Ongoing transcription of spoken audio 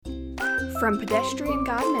From Pedestrian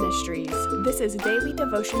God Ministries, this is Daily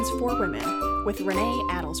Devotions for Women with Renee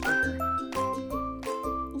Adelsberger.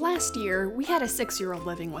 Last year, we had a 6-year-old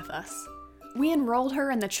living with us. We enrolled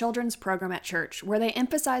her in the children's program at church where they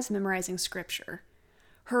emphasize memorizing scripture.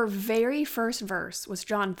 Her very first verse was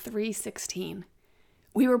John 3:16.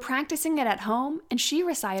 We were practicing it at home, and she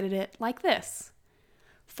recited it like this: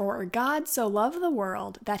 "For God so loved the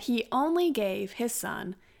world that he only gave his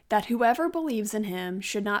Son, that whoever believes in him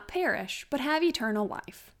should not perish, but have eternal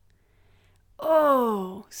life."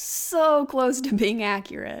 Oh, so close to being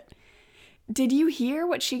accurate. Did you hear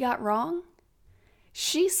what she got wrong?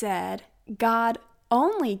 She said God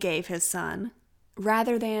only gave his Son,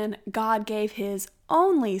 rather than God gave his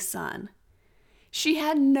only Son. She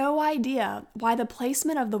had no idea why the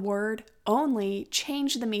placement of the word only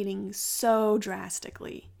changed the meaning so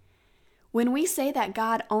drastically. When we say that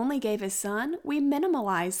God only gave his Son, we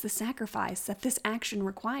minimalize the sacrifice that this action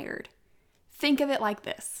required. Think of it like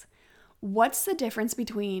this. What's the difference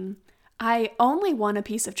between "I only want a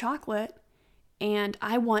piece of chocolate" and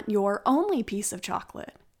 "I want your only piece of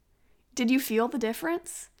chocolate"? Did you feel the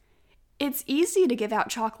difference? It's easy to give out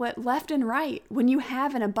chocolate left and right when you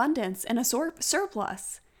have an abundance and a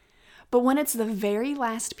surplus. But when it's the very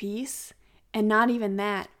last piece, and not even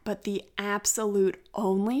that, but the absolute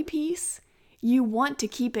only piece, you want to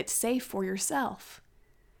keep it safe for yourself.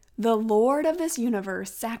 The Lord of this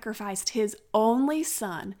universe sacrificed his only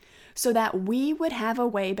Son so that we would have a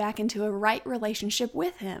way back into a right relationship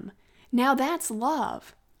with him. Now that's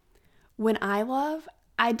love. When I love,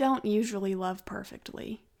 I don't usually love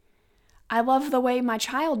perfectly. I love the way my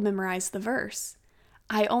child memorized the verse.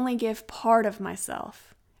 I only give part of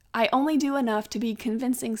myself. I only do enough to be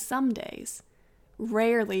convincing some days.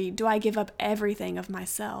 Rarely do I give up everything of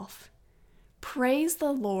myself. Praise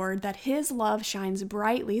the Lord that his love shines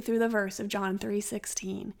brightly through the verse of John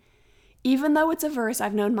 3:16. Even though it's a verse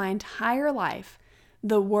I've known my entire life,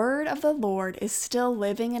 the word of the Lord is still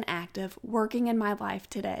living and active, working in my life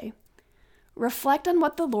today. Reflect on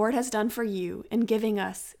what the Lord has done for you in giving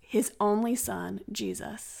us his only Son,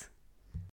 Jesus.